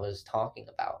what I was talking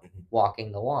about, Mhm.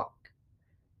 walking the walk.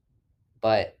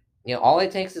 But all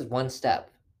it takes is one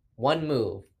step, one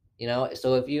move.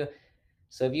 So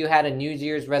if you had a New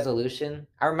Year's resolution,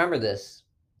 I remember this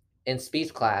in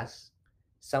speech class.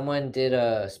 Someone did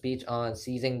a speech on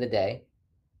seizing the day,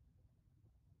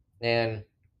 and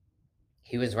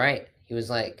he was right. He was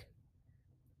like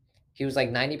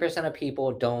 90% of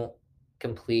people don't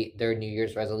complete their New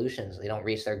Year's resolutions. They don't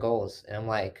reach their goals, and I'm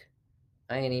like,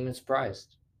 I ain't even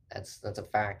surprised. That's a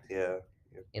fact. Yeah.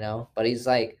 Yeah. But he's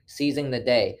like seizing the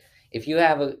day. If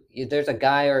there's a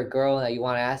guy or a girl that you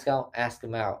want to ask out, ask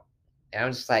him out. And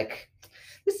I'm just like,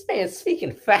 this man's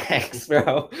speaking facts,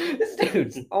 bro. This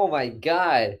dude's, oh my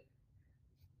god.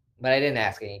 But I didn't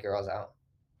ask any girls out.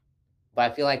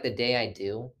 But I feel like the day I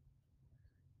do,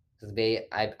 because the day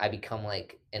I become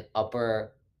like an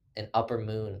upper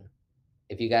moon.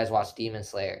 If you guys watch Demon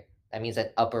Slayer, that means an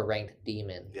upper ranked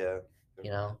demon. Yeah.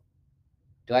 You know,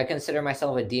 do I consider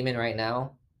myself a demon right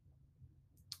now?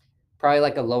 Probably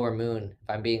like a lower moon, if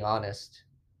I'm being honest.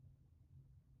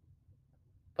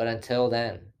 But until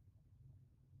then,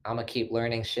 I'm gonna keep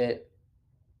learning shit.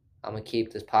 I'm gonna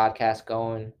keep this podcast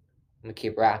going. I'm gonna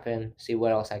keep rapping, see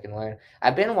what else I can learn.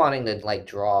 I've been wanting to like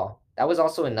draw. That was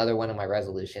also another one of my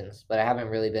resolutions, but I haven't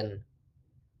really been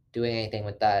doing anything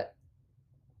with that.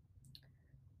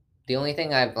 The only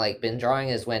thing I've like been drawing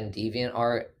is when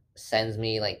DeviantArt sends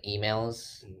me like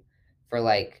emails for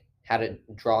like how to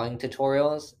drawing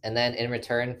tutorials, and then in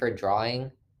return for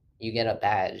drawing, you get a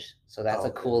badge. So that's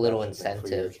a cool little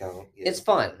incentive. Account. Yeah. It's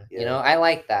fun. Yeah. I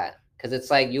like that because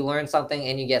it's like you learn something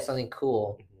and you get something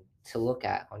cool Mhm. to look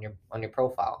at on your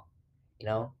profile.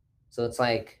 So it's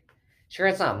like, sure,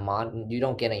 it's not you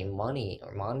don't get any money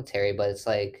or monetary, but it's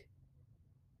like,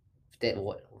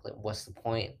 what's the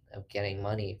point of getting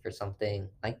money for something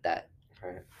like that?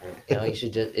 Right. You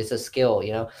should just, it's a skill.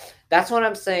 That's what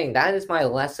I'm saying. That is my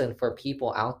lesson for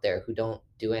people out there who don't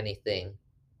do anything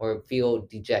or feel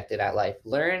dejected at life.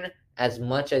 Learn as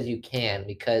much as you can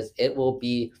because it will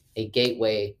be a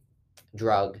gateway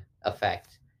drug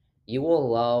effect. You will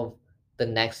love the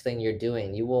next thing you're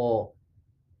doing.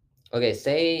 Okay,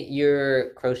 say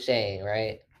you're crocheting,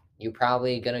 right? You're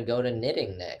probably going to go to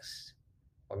knitting next.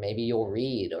 Or maybe you'll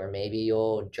read, or maybe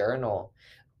you'll journal.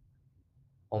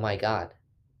 Oh my God.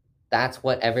 That's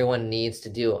what everyone needs to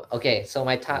do. Okay, so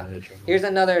here's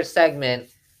another segment.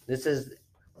 This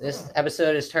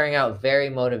episode is turning out very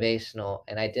motivational,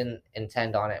 and I didn't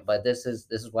intend on it, but this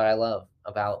is what I love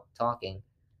about talking.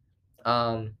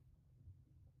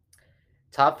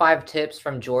 Top 5 tips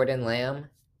from Jordan Lamb.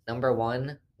 Number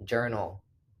 1, journal.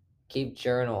 Keep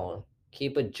journaling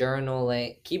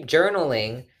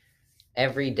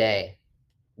every day,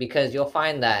 because you'll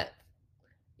find that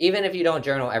even if you don't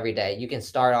journal every day, you can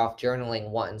start off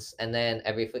journaling once and then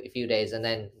every few days and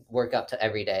then work up to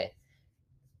every day.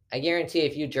 I guarantee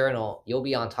if you journal, you'll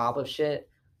be on top of shit.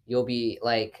 You'll be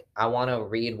like, I want to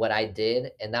read what I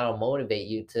did, and that'll motivate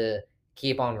you to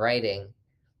keep on writing.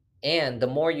 And the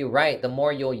more you write, the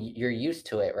more you're used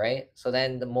to it, right? So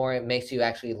then the more it makes you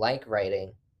actually like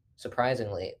writing,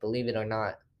 surprisingly, believe it or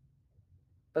not.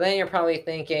 But then you're probably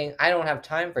thinking, I don't have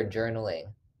time for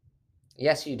journaling.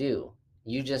 Yes, you do.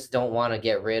 You just don't want to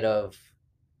get rid of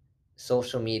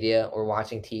social media or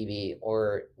watching TV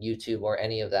or YouTube or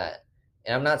any of that.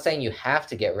 And I'm not saying you have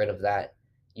to get rid of that.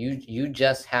 You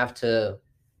just have to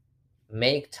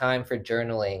make time for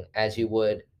journaling as you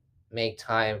would make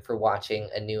time for watching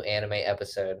a new anime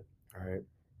episode. All right.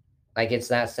 Like, it's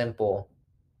that simple.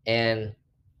 And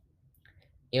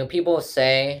people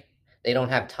say they don't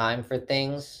have time for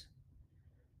things.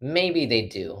 Maybe they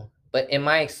do. But in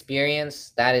my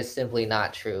experience, that is simply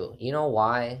not true. You know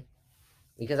why?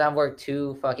 Because I've worked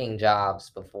 2 fucking jobs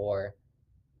before,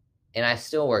 and I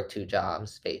still work 2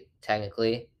 jobs,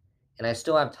 technically, and I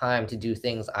still have time to do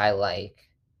things I like.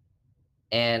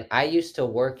 And I used to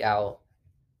work out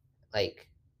like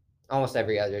almost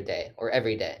every other day or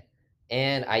every day.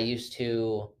 And I used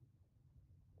to,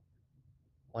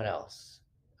 what else?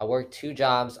 I worked 2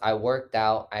 jobs, I worked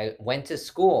out, I went to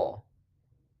school,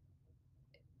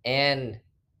 and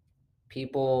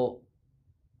people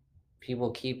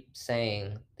people keep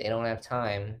saying they don't have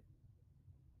time,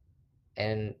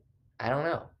 and I don't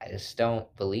know. I just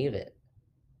don't believe it.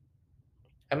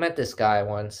 I met this guy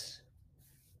once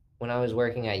when I was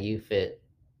working at UFit.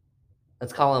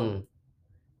 Let's call him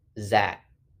Zach.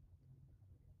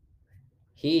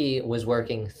 He was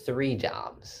working 3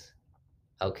 jobs.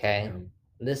 Okay? Damn.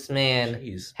 This man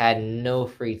Jeez. had no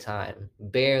free time,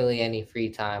 barely any free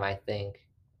time, I think.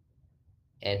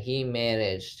 And he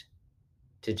managed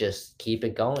to just keep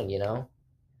it going.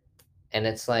 And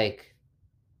it's like,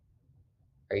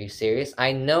 are you serious?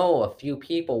 I know a few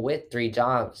people with 3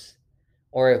 jobs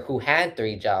or who had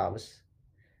 3 jobs,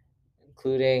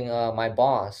 including my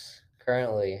boss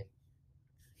currently.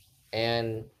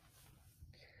 And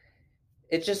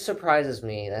it just surprises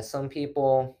me that some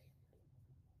people,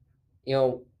 you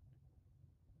know,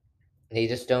 they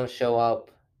just don't show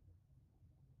up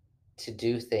to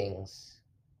do things.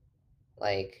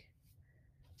 Like,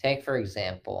 take for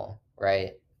example,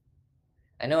 right?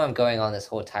 I know I'm going on this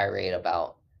whole tirade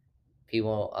about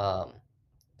people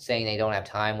saying they don't have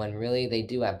time when really they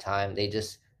do have time. They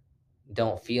just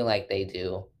don't feel like they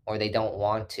do, or they don't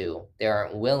want to. They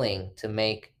aren't willing to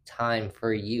make time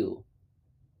for you.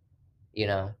 You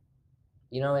know,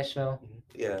 Ishmael,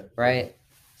 Yeah. right?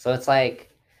 So it's like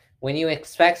when you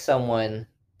expect someone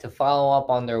to follow up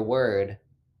on their word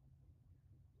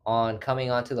on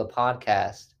coming onto the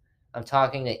podcast, I'm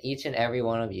talking to each and every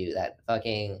one of you that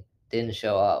fucking didn't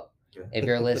show up. Yeah. If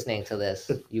you're listening to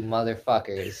this, you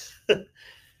motherfuckers. But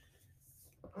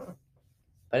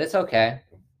it's okay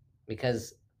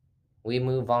because we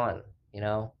move on, you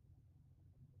know?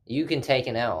 You can take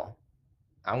an L.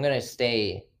 I'm going to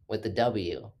stay with the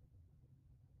W.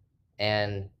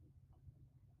 And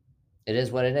it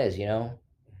is what it is. Yeah.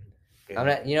 I'm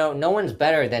not, no one's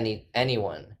better than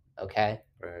anyone, okay?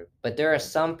 Right. But there are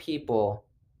some people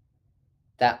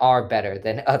that are better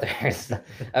than others,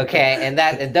 okay? And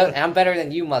I'm better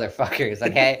than you motherfuckers,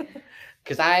 okay?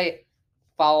 Because I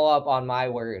follow up on my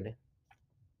word.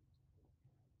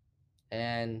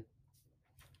 and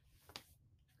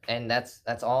that's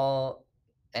all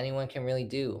anyone can really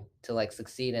do to like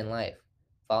succeed in life.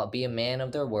 Be a man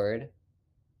of their word.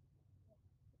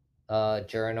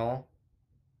 Journal.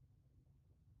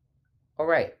 All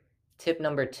right. Tip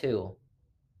number 2: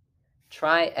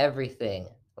 try everything.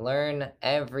 Learn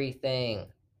everything.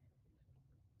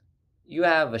 You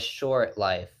have a short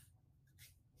life.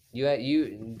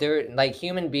 They're like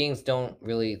human beings don't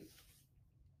really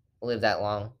live that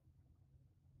long.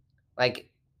 Like,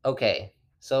 okay,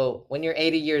 so when you're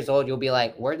 80 years old, you'll be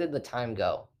like, where did the time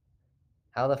go?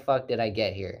 How the fuck did I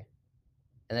get here?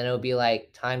 And then it'll be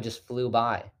like, time just flew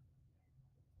by.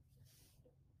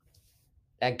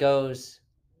 That goes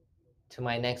to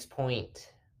my next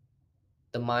point.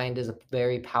 The mind is a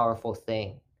very powerful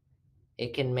thing.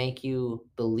 It can make you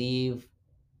believe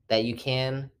that you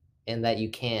can and that you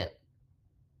can't.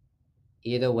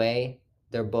 Either way,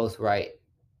 they're both right.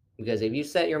 Because if you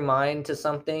set your mind to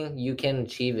something, you can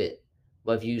achieve it.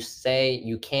 But if you say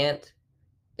you can't,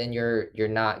 then you're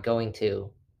not going to.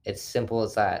 It's simple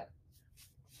as that.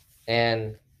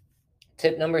 And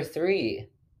tip number 3,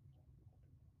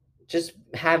 just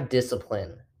have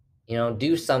discipline.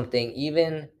 Do something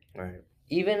Right.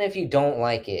 even if you don't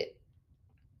like it.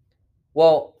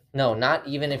 Well, no, not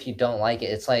even if you don't like it.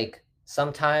 It's like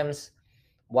sometimes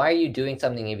why are you doing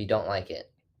something if you don't like it?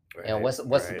 Right. What's the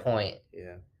Right. point?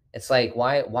 Yeah. It's like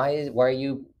why are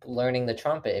you learning the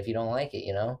trumpet if you don't like it?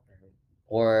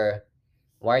 Or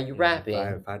why are you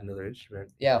rapping? Find another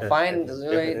instrument. Yeah, find Different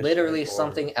instrument literally or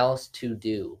something else to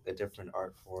do. a different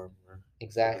art form or something like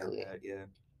Exactly. that. Yeah.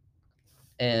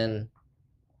 And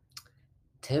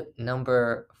tip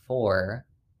number 4,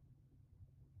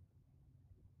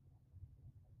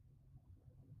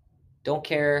 don't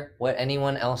care what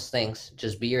anyone else thinks,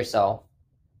 just be yourself.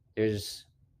 There's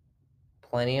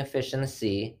plenty of fish in the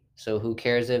sea, so who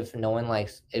cares if no one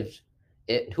likes if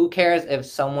it who cares if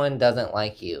someone doesn't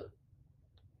like you?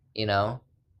 You know?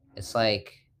 It's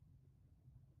like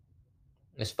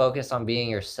just focus on being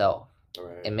yourself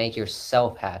Right. and make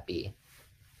yourself happy.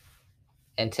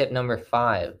 And tip number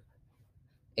 5,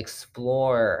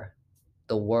 explore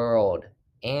the world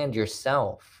and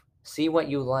yourself. See what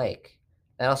you like.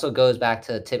 That also goes back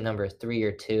to tip number 3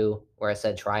 or 2 where I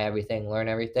said try everything, learn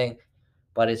everything,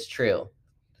 but it's true.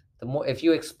 The more if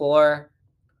you explore,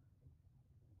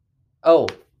 oh,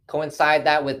 coincide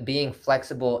that with being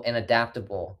flexible and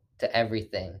adaptable to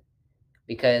everything.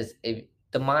 Because if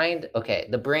the mind, okay,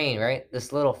 the brain, right?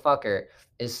 This little fucker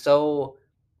is so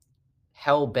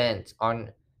hell bent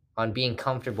on being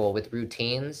comfortable with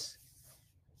routines.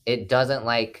 It doesn't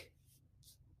like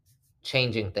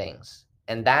changing things.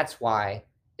 And that's why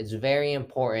it's very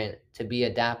important to be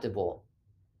adaptable.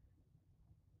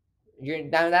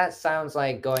 Now that sounds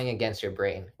like going against your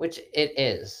brain, which it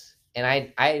is. And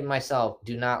I myself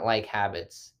do not like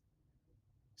habits.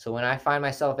 So when I find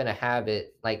myself in a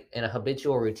habit, like in a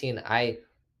habitual routine, I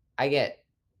get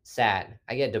sad.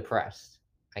 I get depressed.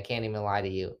 I can't even lie to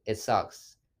you. It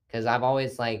sucks cuz I've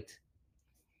always liked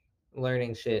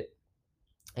learning shit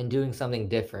and doing something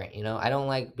different. I don't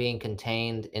like being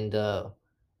contained into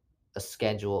a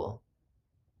schedule.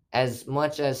 As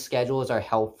much as schedules are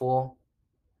helpful,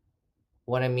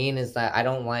 what I mean is that I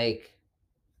don't like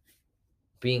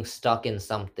being stuck in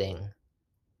something,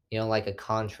 like a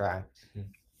contract.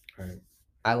 Right.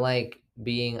 I like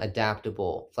being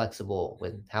adaptable, flexible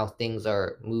with how things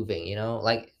are moving.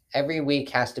 Like every week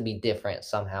has to be different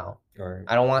somehow. Right.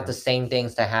 I don't want the Right. same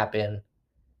things to happen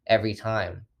every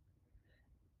time.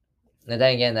 And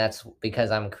then again, that's because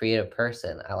I'm a creative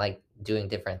person. I like doing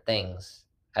different things.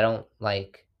 I don't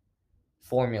like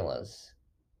formulas,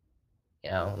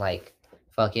 like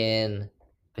fucking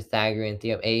Pythagorean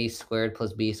theorem, a squared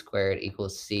plus b squared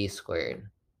equals c squared.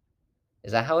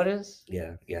 Is that how it is?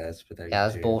 Yeah. Yeah. That's Yeah, Pythagorean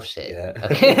that's theorem. bullshit. Yeah.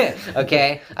 Okay.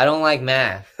 Okay. I don't like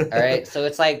math. All right. So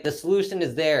it's like the solution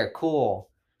is there. Cool.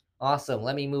 Awesome.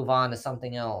 Let me move on to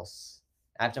something else.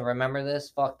 I have to remember this.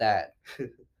 Fuck that.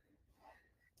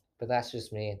 But that's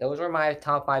just me. Those were my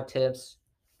top 5 tips.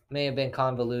 May have been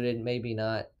convoluted, maybe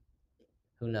not.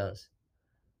 Who knows?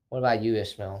 What about you,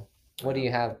 Ishmael? What do Uh,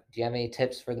 you have? Do you have any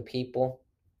tips for the people?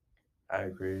 I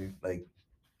agree. Like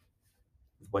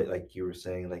what, like you were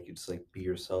saying, like you just like be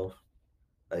yourself.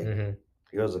 Like Mm-hmm.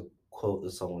 there was a quote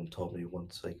that someone told me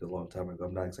once, like a long time ago.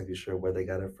 I'm not exactly sure where they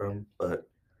got it from, but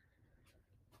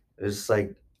it's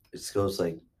like it goes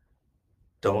like,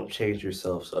 "Don't change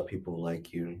yourself so people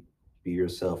like you. Be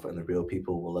yourself, and the real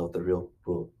people will love the real.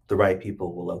 The right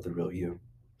people will love the real you."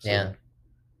 So Yeah,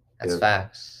 that's yeah.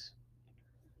 facts.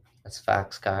 That's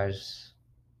facts, guys.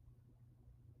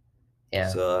 Yeah.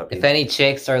 So I If mean, any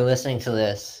chicks are listening to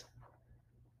this,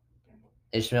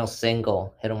 Ishmael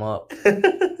single. Hit him up.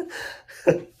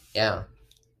 Yeah.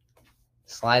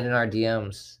 Slide in our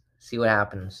DMs. See what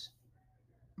happens.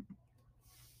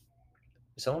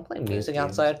 Is someone playing music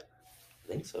outside? I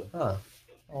think so. Huh.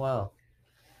 Oh, wow.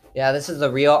 Yeah, this is the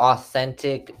real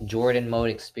authentic Jordan mode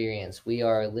experience. We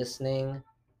are listening.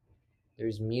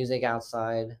 There's music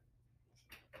outside.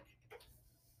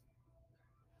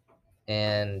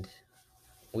 And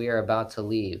we are about to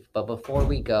leave. But before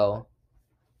we go,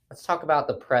 let's talk about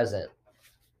the present.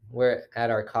 We're at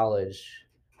our college.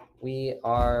 We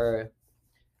are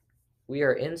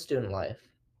in student life,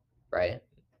 right?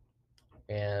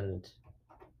 And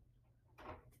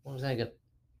what was I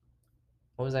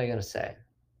gonna say?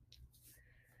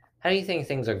 How do you think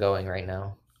things are going right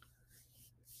now?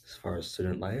 As far as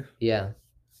student life, Yeah.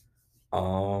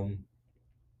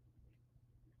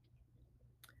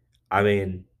 I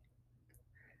mean,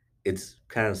 it's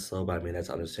kind of slow, but I mean that's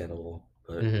understandable.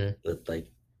 But Mm-hmm. with like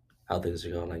how things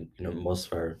are going, like most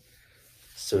of our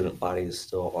student body is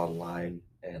still online,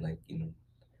 and like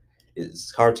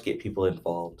it's hard to get people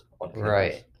involved on campus.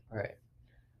 Right. Right.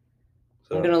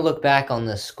 I'm So gonna look back on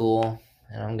this school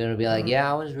and I'm gonna be like, yeah,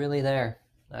 I was really there.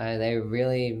 They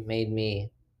really made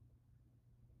me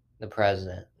the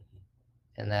president,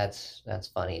 and that's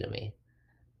funny to me.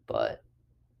 But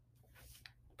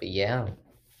yeah,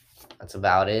 that's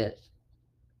about it.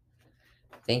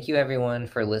 Thank you everyone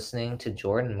for listening to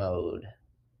Jordan Mode.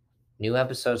 New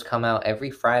episodes come out every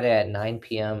Friday at 9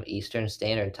 p.m. Eastern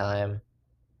Standard Time,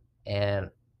 and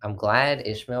I'm glad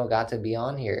Ishmael got to be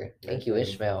on here. Thank you,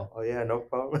 Ishmael. Oh yeah, no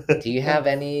problem. Do you have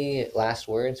any last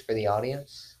words for the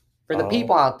audience? For the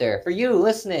people out there, for you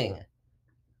listening?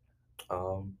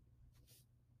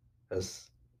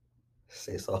 Just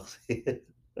stay saucy.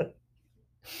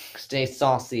 Stay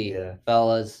saucy, Yeah.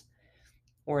 fellas.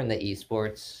 We're in the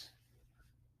esports.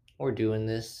 We're doing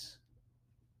this,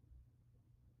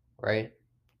 right?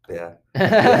 Yeah.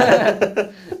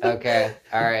 Okay.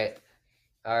 All right.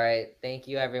 All right. Thank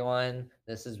you, everyone.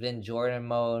 This has been Jordan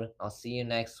Mode. I'll see you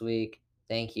next week.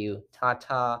 Thank you. Ta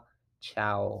ta.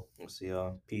 Ciao. We'll see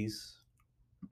y'all. Peace.